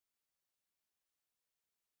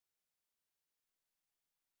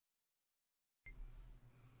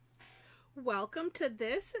Welcome to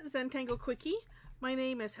this Zentangle Quickie. My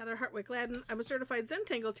name is Heather Hartwick Gladden. I'm a certified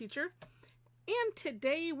Zentangle teacher. And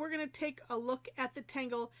today we're going to take a look at the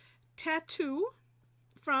tangle Tatu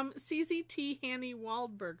from CZT Hanny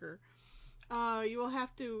Waldburger. You will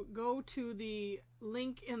have to go to the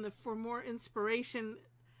link in the for more inspiration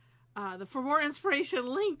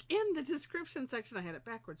link in the description section. I had it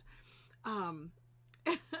backwards. So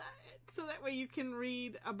that way you can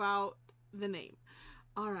read about the name.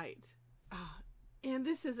 All right. And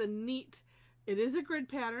this is a neat, it is a grid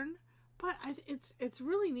pattern, but it's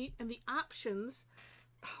really neat. And the options,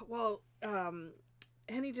 well,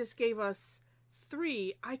 Henny just gave us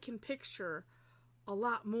 3. I can picture a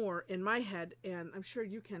lot more in my head, and I'm sure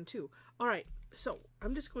you can too. All right, so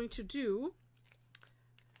I'm just going to do,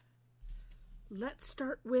 let's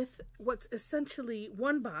start with what's essentially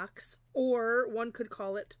one box, or one could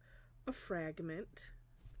call it a fragment.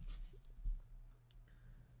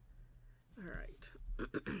 All right.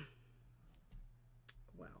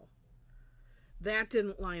 Well, that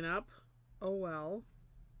didn't line up. Oh well.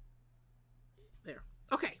 There.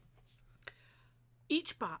 Okay.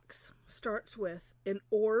 Each box starts with an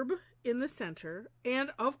orb in the center, and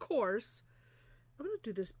of course, I'm going to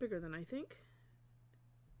do this bigger than I think.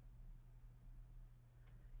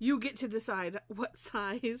 You get to decide what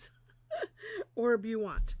size orb you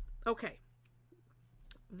want. Okay.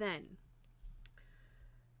 Then,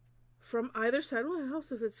 from either side, well, it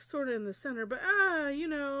helps if it's sort of in the center, but you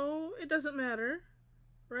know, it doesn't matter,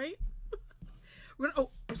 right? We're gonna, oh,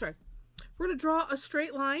 I'm sorry. We're gonna draw a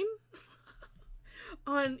straight line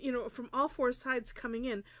on, you know, from all 4 sides coming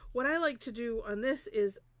in. What I like to do on this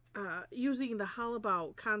is using the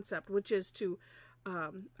hollabow concept, which is to,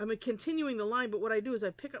 I'm continuing the line, but what I do is I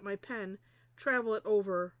pick up my pen, travel it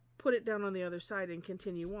over, put it down on the other side, and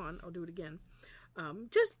continue on. I'll do it again.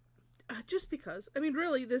 Just because, I mean,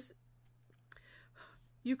 really, this,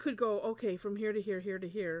 you could go, okay, from here to here, here to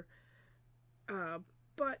here.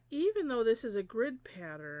 But even though this is a grid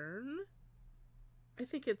pattern, I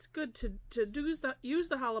think it's good to use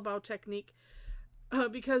the hollabow technique,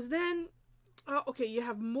 because then, okay, you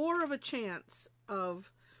have more of a chance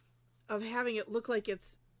of having it look like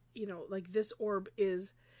it's, you know, like this orb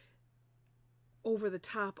is over the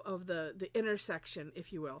top of the intersection,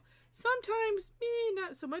 if you will. Sometimes,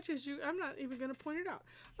 not so much as you, I'm not even going to point it out.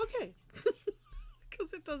 Okay.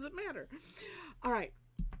 Because it doesn't matter. All right.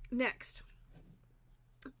 Next.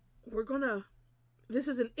 We're going to, this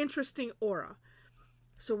is an interesting aura.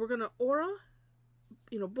 So we're going to aura,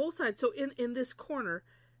 you know, both sides. So in this corner,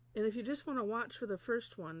 and if you just want to watch for the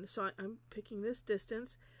first one, so I'm picking this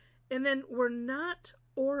distance, and then we're not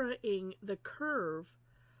auraing the curve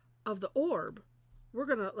of the orb. We're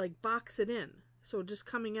going to like box it in. So just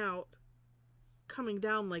coming out, coming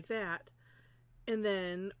down like that, and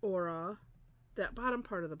then aura that bottom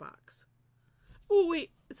part of the box. Oh,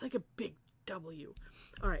 wait, it's like a big W.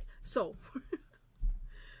 All right, so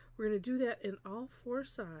we're going to do that in all 4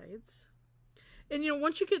 sides. And, you know,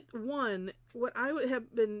 once you get one, what I would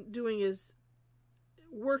have been doing is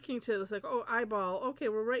working to, it's like, oh, eyeball. Okay,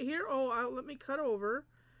 we're right here. Oh, let me cut over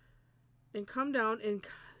and come down and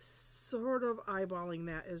sort of eyeballing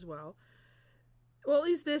that as well. Well, at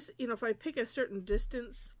least this, you know, if I pick a certain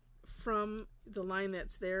distance from the line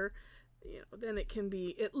that's there, you know, then it can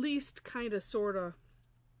be at least kind of sort of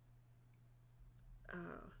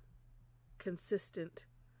consistent.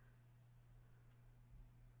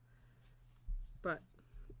 But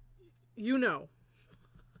you know,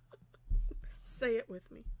 say it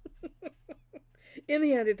with me. In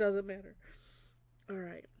the end, it doesn't matter. All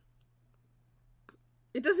right.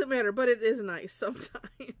 It doesn't matter, but it is nice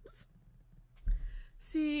sometimes.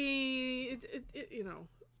 See, you know,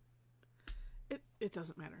 it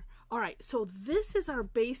doesn't matter. All right, so this is our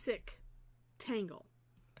basic tangle.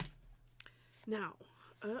 Now,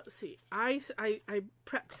 let's see. I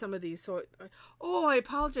prepped some of these, so I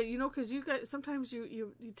apologize. You know, because you guys sometimes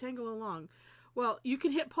you tangle along. Well, you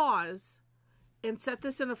can hit pause and set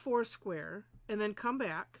this in a 4 square, and then come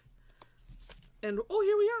back. And oh,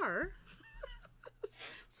 here we are.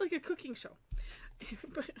 It's like a cooking show.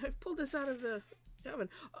 But I've pulled this out of the oven.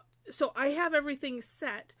 So I have everything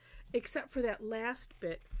set except for that last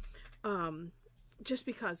bit. Just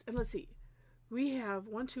because, and let's see, we have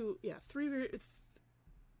 1, 2, 3,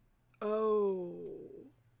 oh,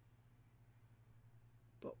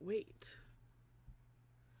 but wait,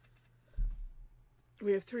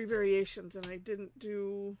 we have 3 variations, and I didn't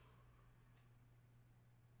do,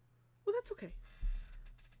 well, that's okay.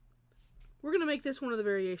 We're going to make this one of the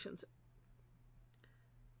variations.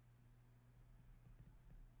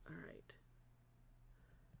 All right.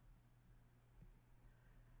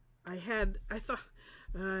 I thought,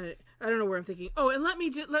 I don't know where I'm thinking. Oh, and let me,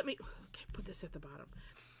 okay, put this at the bottom.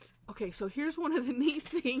 Okay, so here's one of the neat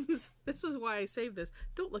things. This is why I saved this.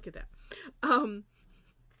 Don't look at that.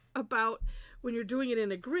 About when you're doing it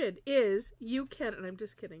in a grid is you can, and I'm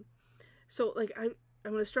just kidding. So like I'm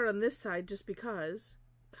going to start on this side just because.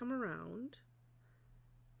 Come around,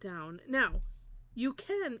 down. Now, you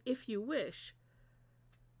can, if you wish,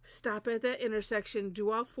 stop at that intersection,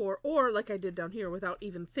 do all four, or like I did down here without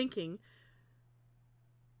even thinking,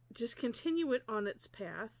 just continue it on its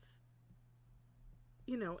path,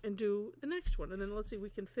 you know, and do the next one. And then let's see, we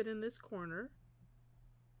can fit in this corner.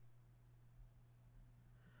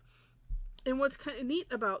 And what's kind of neat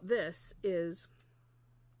about this is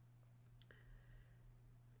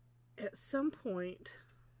at some point,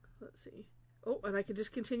 let's see. Oh, and I could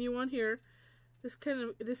just continue on here. This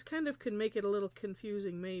kind of can make it a little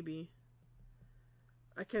confusing, maybe.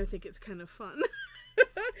 I kind of think it's kind of fun.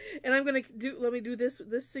 And I'm going to let me do this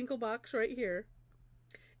single box right here.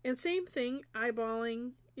 And same thing,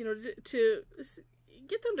 eyeballing, you know, to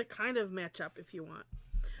get them to kind of match up if you want.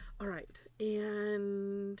 All right.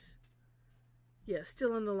 And yeah,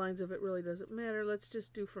 still on the lines of it really doesn't matter. Let's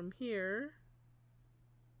just do from here.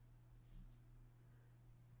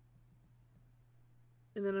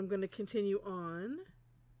 And then I'm going to continue on.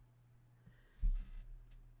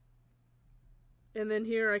 And then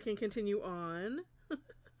here I can continue on.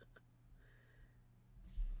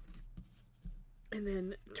 And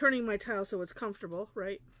then turning my tile so it's comfortable,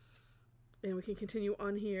 right? And we can continue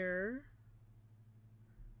on here.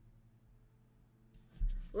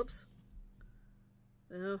 Whoops.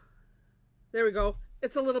 Oh, there we go.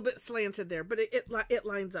 It's a little bit slanted there, but it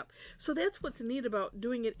lines up. So that's what's neat about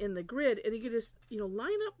doing it in the grid. And you can just, you know, line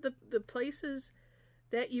up the places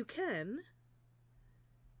that you can.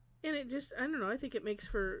 And it just, I don't know, I think it makes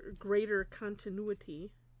for greater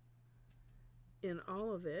continuity in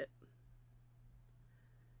all of it.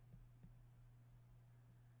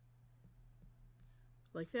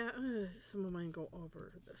 Like that. Some of mine go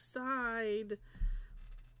over the side.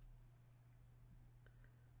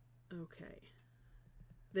 Okay.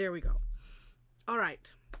 There we go. All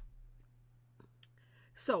right.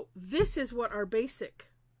 So this is what our basic,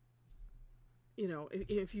 you know,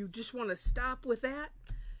 if you just want to stop with that,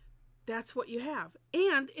 that's what you have.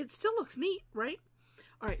 And it still looks neat, right?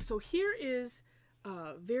 All right. So here is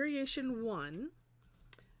variation 1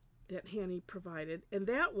 that Hanny provided. And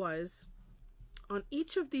that was on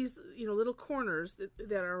each of these, you know, little corners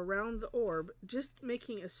that are around the orb, just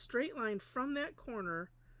making a straight line from that corner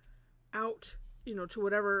out, you know, to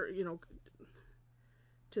whatever, you know,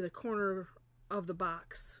 to the corner of the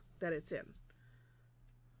box that it's in.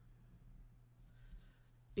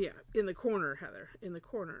 Yeah, in the corner, Heather, in the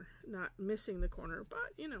corner, not missing the corner, but,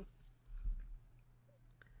 you know,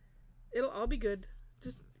 it'll all be good.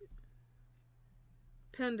 Just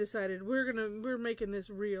Penn decided we're making this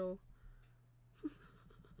real.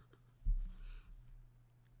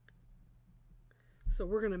 So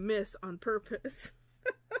we're going to miss on purpose.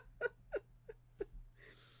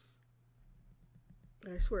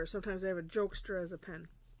 I swear, sometimes I have a jokester as a pen.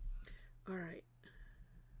 All right.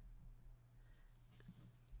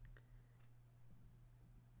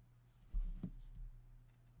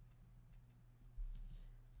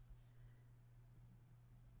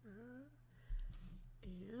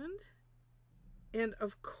 And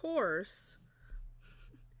of course,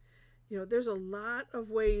 you know, there's a lot of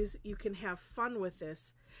ways you can have fun with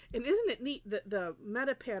this. And isn't it neat that the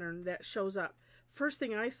meta pattern that shows up? First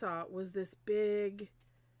thing I saw was this big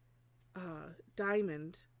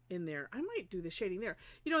diamond in there. I might do the shading there.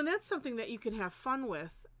 You know, and that's something that you can have fun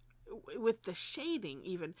with the shading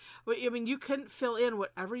even. I mean, you can fill in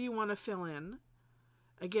whatever you want to fill in.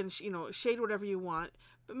 Again, you know, shade whatever you want.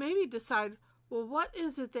 But maybe decide, well, what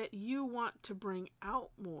is it that you want to bring out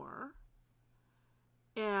more?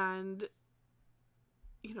 And,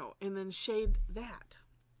 you know, and then shade that.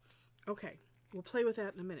 Okay, we'll play with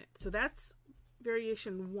that in a minute. So that's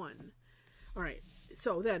variation 1. All right,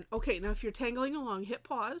 so then, okay, now if you're tangling along, hit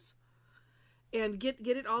pause and get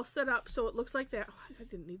it all set up so it looks like that. Oh, I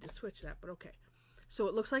didn't need to switch that, but okay. So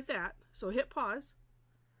it looks like that. So hit pause.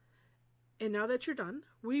 And now that you're done,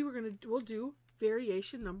 we'll do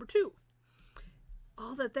variation number 2.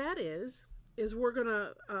 All that is we're going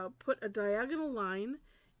to put a diagonal line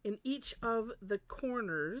in each of the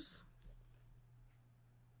corners.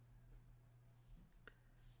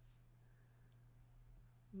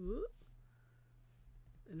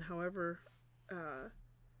 And however,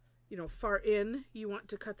 you know, far in you want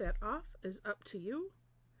to cut that off is up to you.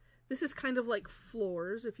 This is kind of like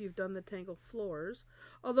floors, if you've done the tangle floors.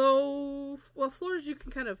 Although, well, floors you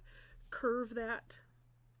can kind of curve that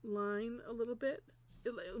line a little bit,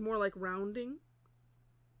 more like rounding.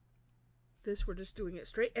 This, we're just doing it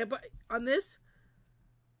straight. But on this,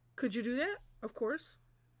 could you do that? Of course.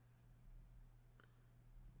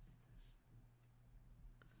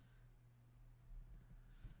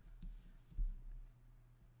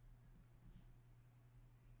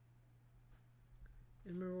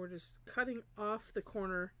 And remember, we're just cutting off the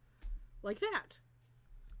corner like that.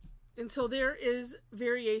 And so there is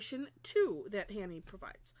variation 2 that Hanny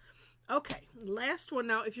provides. Okay, last one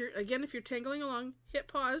now. If you're tangling along, hit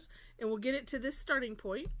pause, and we'll get it to this starting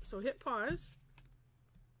point. So hit pause.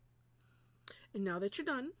 And now that you're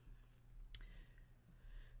done,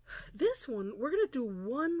 this one, we're going to do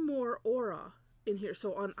one more aura in here.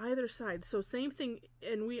 So on either side. So same thing,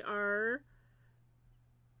 and we are,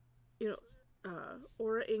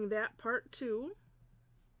 aura-ing that part too.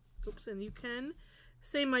 Oops, and you can,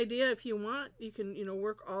 same idea if you want, you can,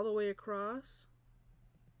 work all the way across.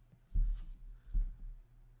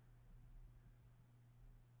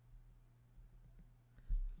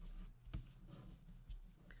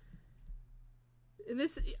 And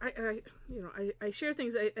this, I share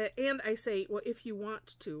things, and I say, well, if you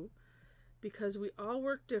want to, because we all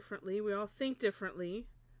work differently, we all think differently,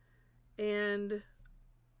 and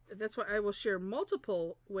that's why I will share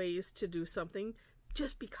multiple ways to do something,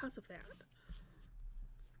 just because of that.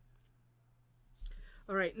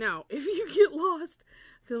 All right, now, if you get lost,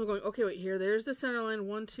 because I'm going, okay, wait, here, there's the center line,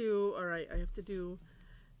 1, 2, all right, I have to do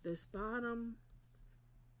this bottom.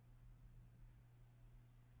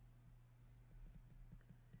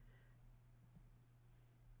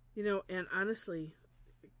 And honestly,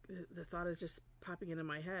 the thought is just popping into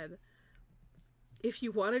my head. If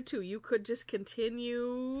you wanted to, you could just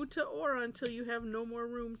continue to aura until you have no more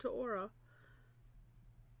room to aura.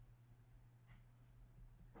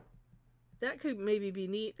 That could maybe be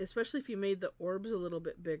neat, especially if you made the orbs a little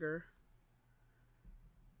bit bigger.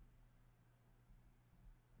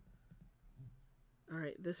 All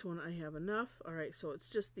right, this one I have enough. All right, so it's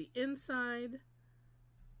just the inside.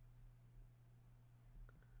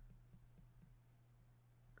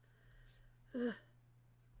 And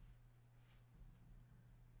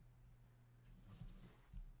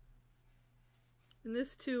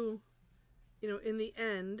this too, in the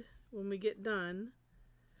end, when we get done,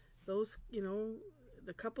 those,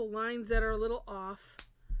 the couple lines that are a little off,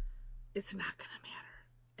 it's not going to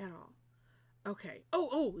matter at all. Okay.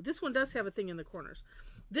 Oh, this one does have a thing in the corners.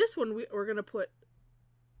 This one, we're going to put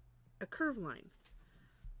a curve line.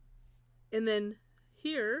 And then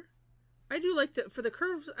here, I do like to, for the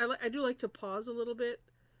curves, I do like to pause a little bit,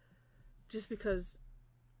 just because,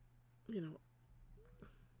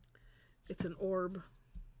 it's an orb,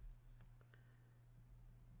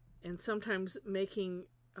 and sometimes making,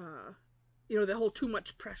 the whole too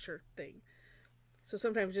much pressure thing. So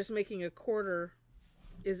sometimes just making a quarter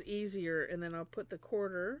is easier, and then I'll put the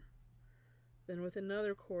quarter, then with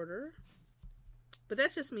another quarter. But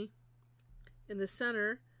that's just me. In the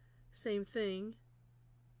center, same thing.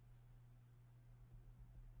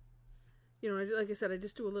 Like I said, I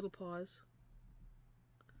just do a little pause.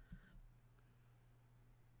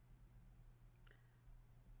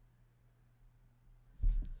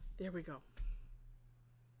 There we go.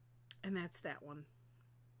 And that's that one.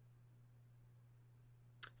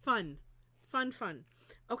 Fun. Fun, fun.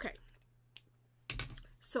 Okay.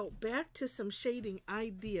 So back to some shading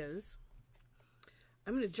ideas.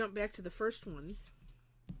 I'm going to jump back to the first one,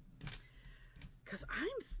 because I'm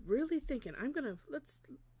really thinking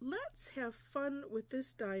let's have fun with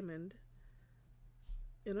this diamond,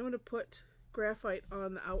 and I'm going to put graphite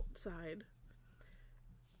on the outside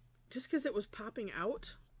just because it was popping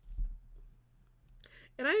out.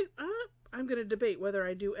 And I'm going to debate whether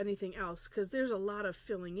I do anything else, because there's a lot of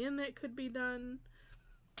filling in that could be done.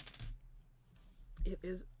 It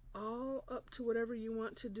is all up to whatever you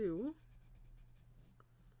want to do.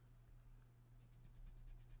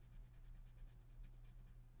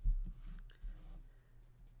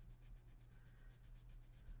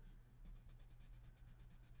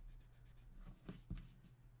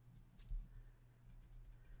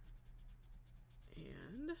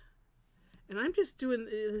 And I'm just doing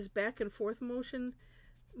this back and forth motion,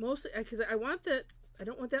 mostly because I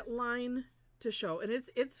don't want that line to show. And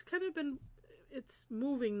it's kind of it's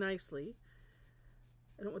moving nicely.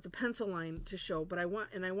 I don't want the pencil line to show, but I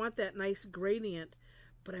want that nice gradient,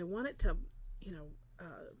 but I want it to,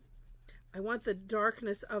 I want the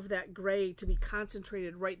darkness of that gray to be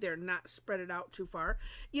concentrated right there, not spread it out too far.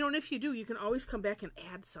 And if you do, you can always come back and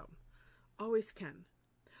add some. Always can.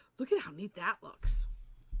 Look at how neat that looks.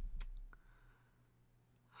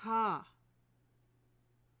 Huh.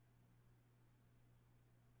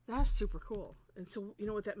 That's super cool. And so, you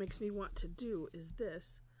know what that makes me want to do is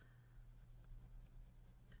this.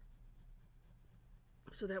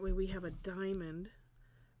 So that way we have a diamond.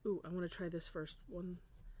 Ooh, I want to try this first. I'm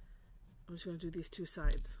just going to do these two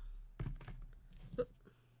sides. Oop.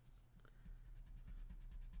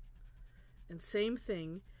 And same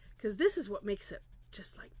thing, because this is what makes it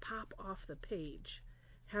just like pop off the page.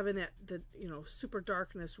 Having that, super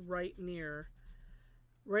darkness right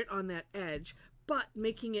on that edge, but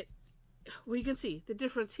making it, well, you can see the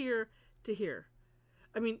difference here to here.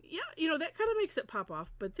 I mean, yeah, that kind of makes it pop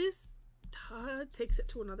off, but this takes it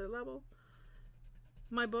to another level.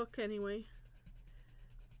 My book, anyway.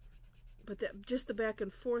 But just the back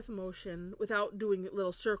and forth motion without doing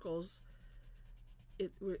little circles,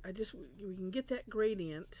 we can get that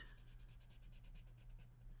gradient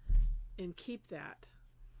and keep that.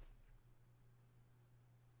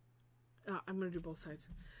 I'm going to do both sides.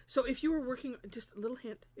 So if you were working, just a little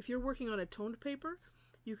hint, if you're working on a toned paper,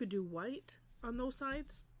 you could do white on those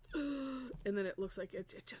sides. And then it looks like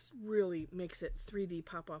it just really makes it 3D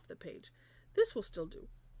pop off the page. This will still do.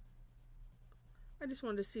 I just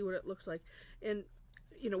wanted to see what it looks like. And,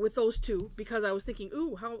 with those two, because I was thinking,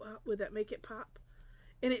 ooh, how would that make it pop?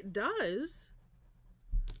 And it does.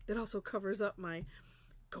 It also covers up my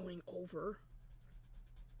going over.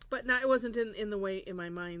 But it wasn't in the way in my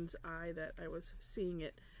mind's eye that I was seeing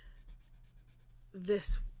it.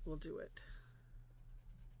 This will do it.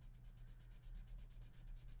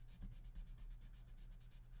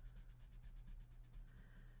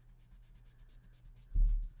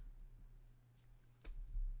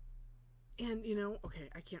 And, okay,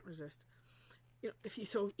 I can't resist. If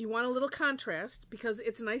you want a little contrast, because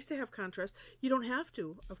it's nice to have contrast. You don't have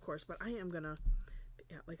to, of course, but I am going to,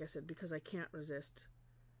 like I said, because I can't resist.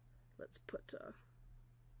 Let's put the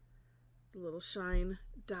little shine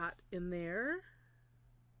dot in there.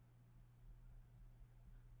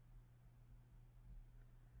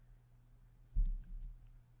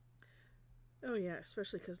 Oh yeah,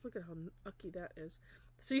 especially because look at how ucky that is.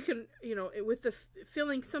 So you can, with the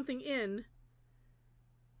filling something in,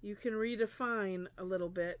 you can redefine a little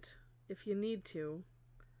bit if you need to.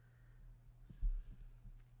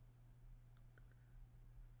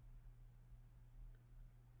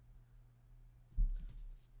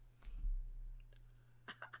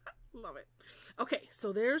 Love it. Okay,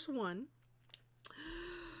 so there's one.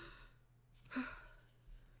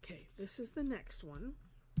 Okay, this is the next one.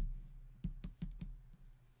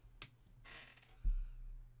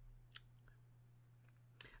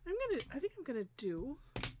 I think I'm gonna do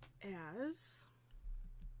as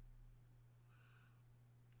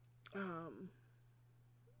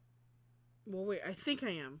well, wait, I think I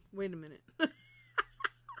am. Wait a minute. I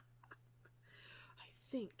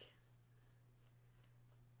think,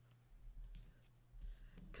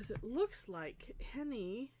 because it looks like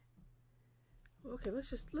Henny. Okay,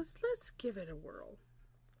 let's give it a whirl.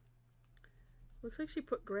 Looks like she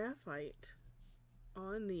put graphite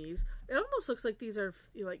on these. It almost looks like these are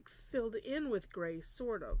like filled in with gray,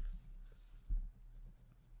 sort of.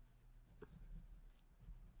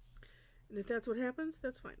 And if that's what happens,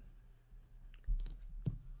 that's fine.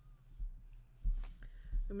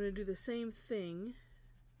 I'm going to do the same thing.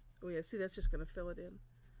 Oh yeah, see, that's just going to fill it in.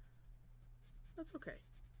 That's okay.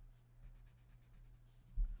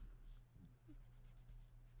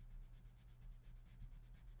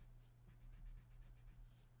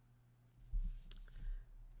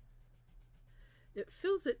 It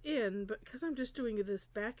fills it in, but because I'm just doing this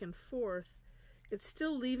back and forth, it's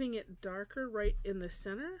still leaving it darker right in the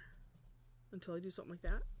center until I do something like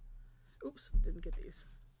that. Oops, didn't get these.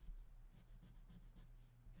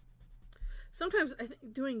 Sometimes I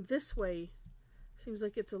think doing this way seems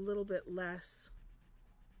like it's a little bit less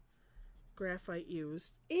graphite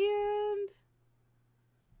used. And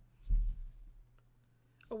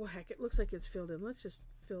oh, well, heck, it looks like it's filled in. Let's just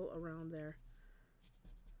fill around there.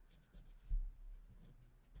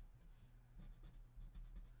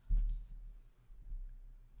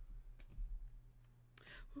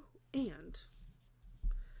 And,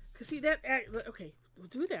 because see that, okay, we'll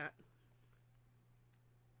do that.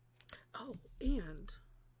 Oh, and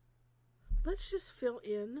let's just fill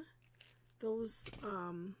in those,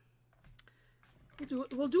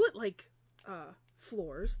 we'll do it like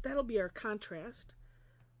floors. That'll be our contrast.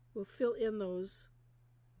 We'll fill in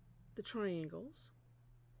the triangles.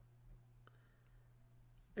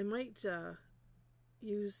 I might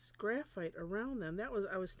use graphite around them.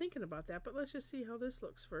 I was thinking about that, but let's just see how this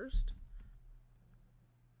looks first.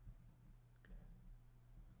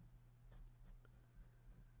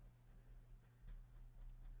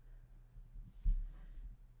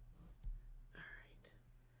 All right.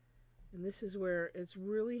 And this is where it's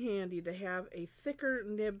really handy to have a thicker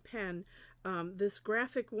nib pen. This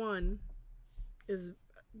graphic one is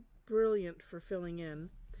brilliant for filling in.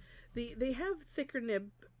 They have thicker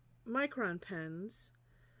nib Micron pens,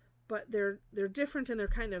 but they're different, and they're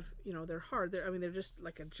kind of, they're hard. They're just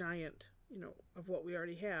like a giant, of what we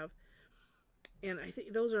already have. And I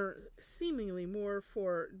think those are seemingly more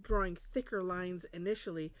for drawing thicker lines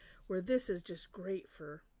initially, where this is just great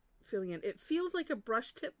for filling in. It feels like a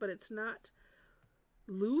brush tip, but it's not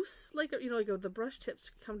loose. Like, the brush tips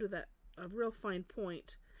come to a real fine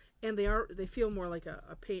point, and they feel more like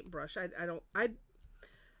a paintbrush. I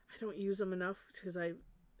don't use them enough because I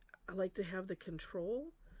like to have the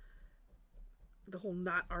control. The whole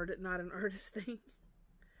not an artist thing.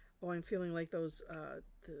 Oh, I'm feeling like those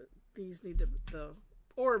the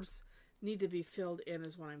orbs need to be filled in,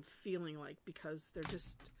 is what I'm feeling like, because they're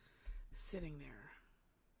just sitting there.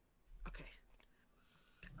 Okay.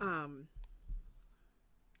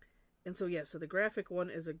 And so so the graphic one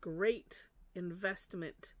is a great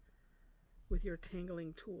investment with your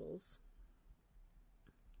tangling tools.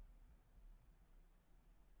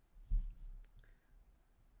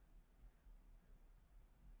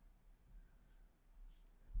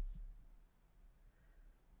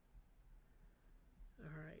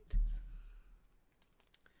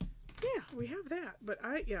 Yeah, we have that, but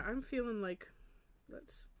I'm feeling like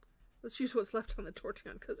let's use what's left on the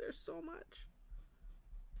Tortillion, because there's so much.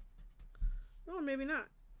 Oh, maybe not.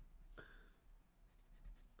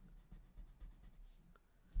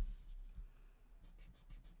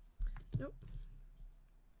 Nope.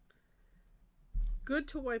 Good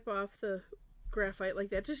to wipe off the graphite like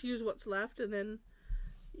that. Just use what's left, and then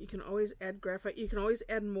you can always add graphite. You can always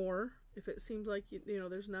add more if it seems like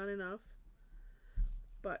there's not enough.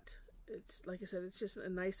 But it's, like I said, it's just a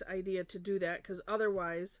nice idea to do that, because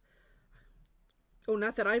otherwise,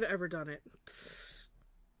 not that I've ever done it.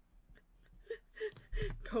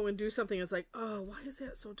 Go and do something, it's like, oh, why is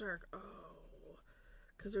that so dark? Oh,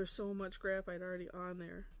 because there's so much graphite already on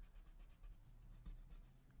there.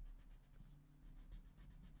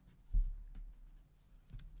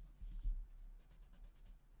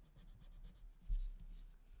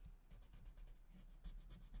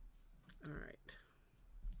 All right.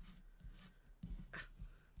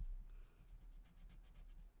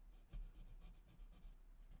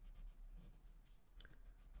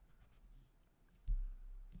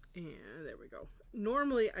 And there we go.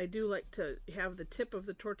 Normally, I do like to have the tip of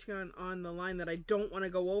the Tortillion on the line that I don't want to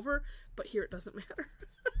go over, but here it doesn't matter.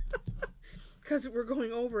 Because we're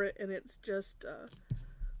going over it, and it's just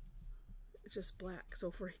black.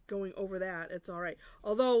 So for going over that, it's all right.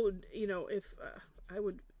 Although, if I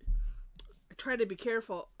try to be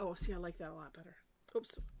careful. Oh, see, I like that a lot better.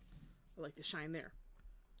 Oops. I like the shine there.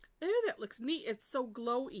 Oh, that looks neat. It's so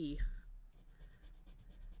glowy.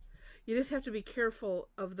 You just have to be careful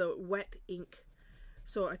of the wet ink.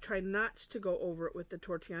 So I try not to go over it with the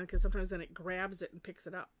Tortillion, because sometimes then it grabs it and picks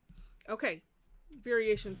it up. Okay,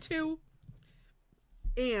 variation 2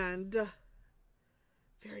 and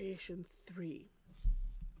variation 3.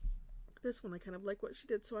 This one I kind of like what she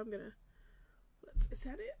did, so I'm gonna is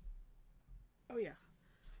that it? Oh yeah.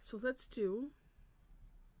 So let's do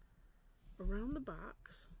around the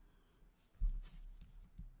box.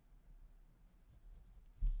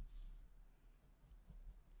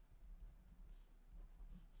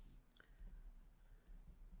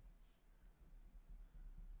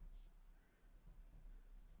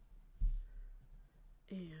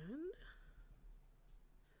 And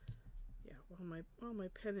yeah, while my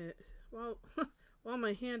pen is while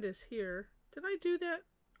my hand is here, did I do that?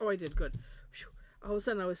 Oh, I did. Good. Whew. All of a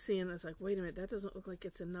sudden I was seeing, I was like, wait a minute, that doesn't look like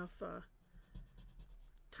it's enough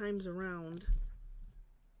times around.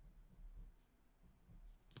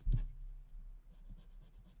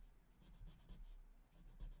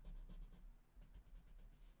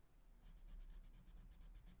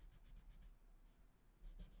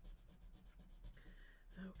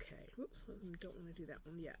 Okay, whoops, I don't want to do that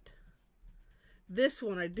one yet. This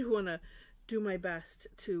one I do want to do my best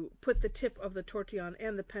to put the tip of the Tortillion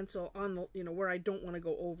and the pencil on the, where I don't want to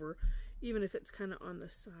go over, even if it's kind of on the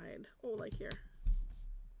side. Oh, like here.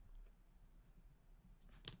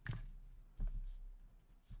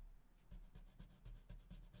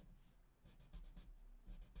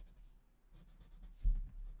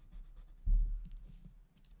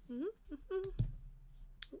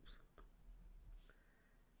 Oops.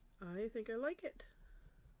 I think I like it.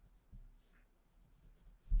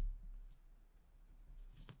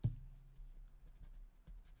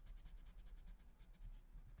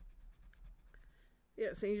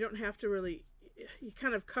 Yeah, so you don't have to really, you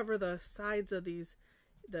kind of cover the sides of these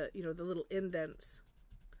the little indents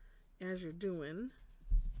as you're doing.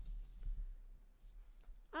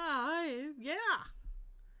 Yeah.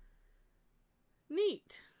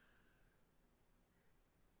 Neat.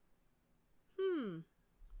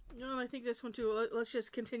 No, I think this one too. Let's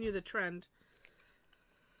just continue the trend,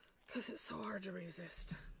 because it's so hard to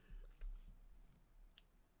resist,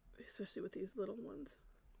 especially with these little ones.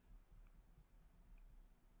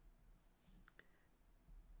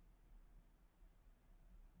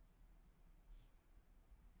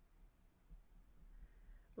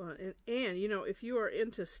 Well, and you know, if you are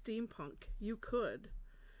into steampunk, you could,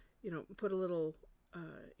 put a little,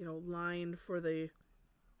 line for the.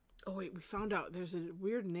 Oh wait, we found out there's a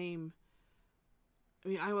weird name. I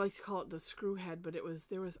mean, I like to call it the screw head, but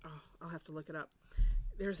I'll have to look it up.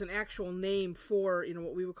 There's an actual name for,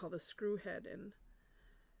 what we would call the screw head, and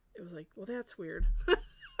it was like, well, that's weird. I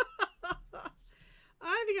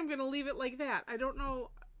think I'm going to leave it like that. I don't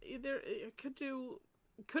know. It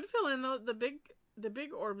could fill in the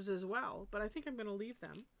big orbs as well, but I think I'm going to leave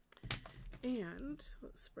them. And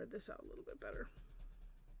let's spread this out a little bit better.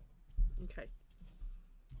 Okay.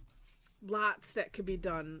 Lots that could be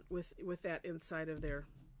done with that inside of there.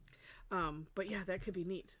 But yeah, that could be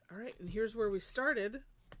neat. All right, and here's where we started.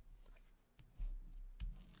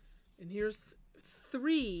 And here's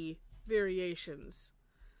 3 variations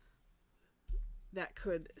that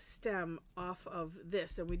could stem off of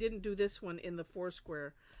this. And we didn't do this one in the 4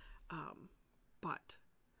 square, but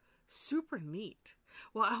super neat.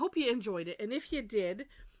 Well, I hope you enjoyed it. And if you did,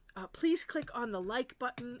 please click on the like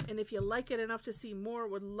button. And if you like it enough to see more,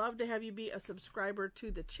 would love to have you be a subscriber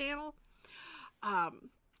to the channel. I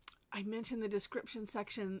mentioned the description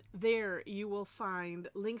section. There you will find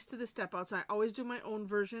links to the step outs. I always do my own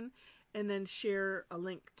version and then share a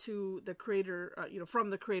link to the creator, from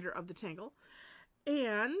the creator of the Tangle.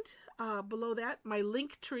 And below that, my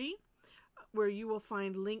link tree, where you will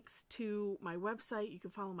find links to my website. You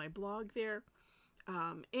can follow my blog there.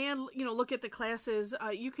 And, look at the classes.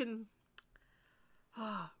 You can,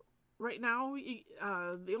 right now,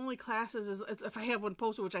 the only classes is, if I have one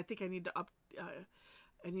posted, which I think I need to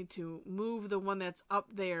I need to move the one that's up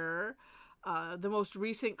there, the most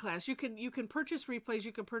recent class. You can purchase replays.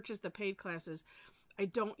 You can purchase the paid classes. I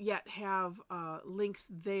don't yet have links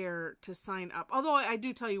there to sign up. Although I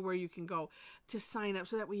do tell you where you can go to sign up,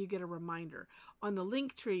 so that way you get a reminder. On the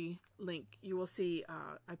Linktree link, you will see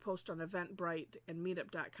I post on Eventbrite and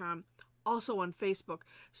Meetup.com, also on Facebook.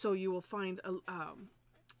 So you will find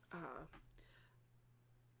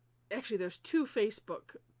actually there's 2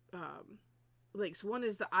 Facebook links. One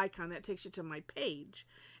is the icon that takes you to my page,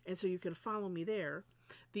 and so you can follow me there.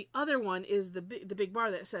 The other one is the big bar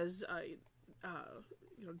that says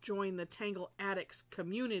join the Tangle Addicts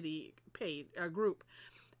community group.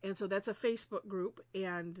 And so that's a Facebook group,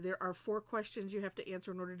 and there are 4 questions you have to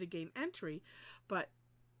answer in order to gain entry. But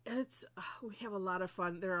we have a lot of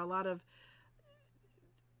fun. There are a lot of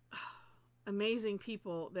amazing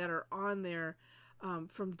people that are on there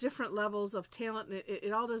from different levels of talent. And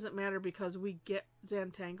it all doesn't matter, because we get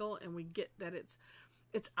Zentangle, and we get that it's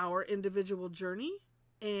our individual journey,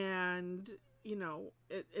 and and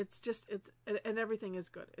everything is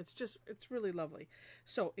good. It's really lovely.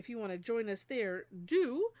 So if you want to join us there,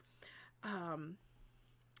 do.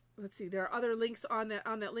 Let's see, there are other links on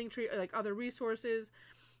that link tree, like other resources.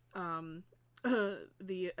 The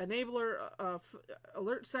enabler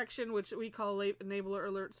alert section, which we call enabler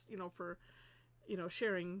alerts, for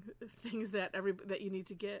sharing things that you need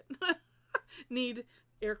to get. Need,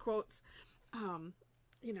 air quotes.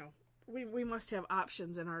 We must have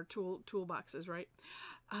options in our toolboxes, right?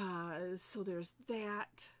 So there's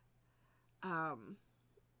that. And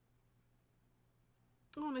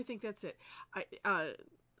I think that's it. I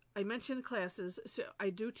mentioned classes. So I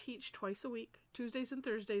do teach twice a week, Tuesdays and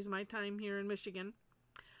Thursdays, my time here in Michigan,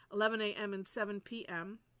 11 a.m. and 7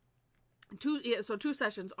 p.m. So 2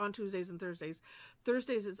 sessions on Tuesdays and Thursdays.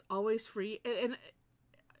 Thursdays is always free, and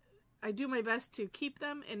I do my best to keep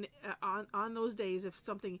them. And on those days, if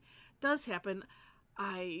something does happen,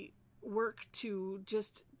 I work to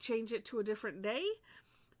just change it to a different day.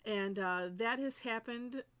 And that has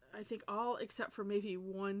happened, I think, all except for maybe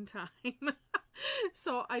one time.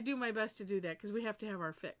 So I do my best to do that, because we have to have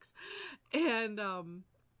our fix. And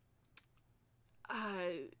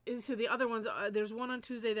so the other ones, there's one on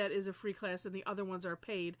Tuesday that is a free class, and the other ones are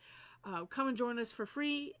paid. Come and join us for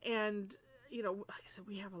free, and like I said,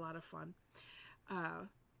 we have a lot of fun. And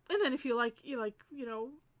then if you like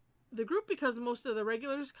the group, because most of the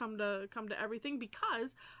regulars come to everything,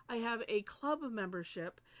 because I have a club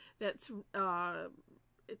membership that's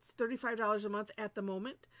it's $35 a month at the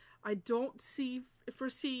moment. I don't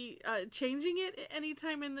foresee changing it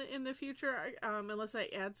anytime in the future, unless I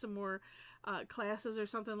add some more classes or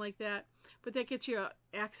something like that. But that gets you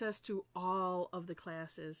access to all of the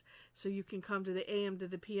classes, so you can come to the AM to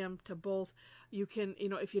the PM to both. You can,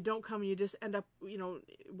 if you don't come, you just end up,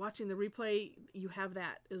 watching the replay. You have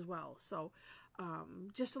that as well. So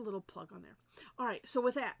just a little plug on there. All right. So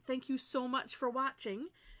with that, thank you so much for watching,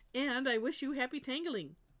 and I wish you happy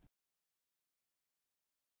tangling.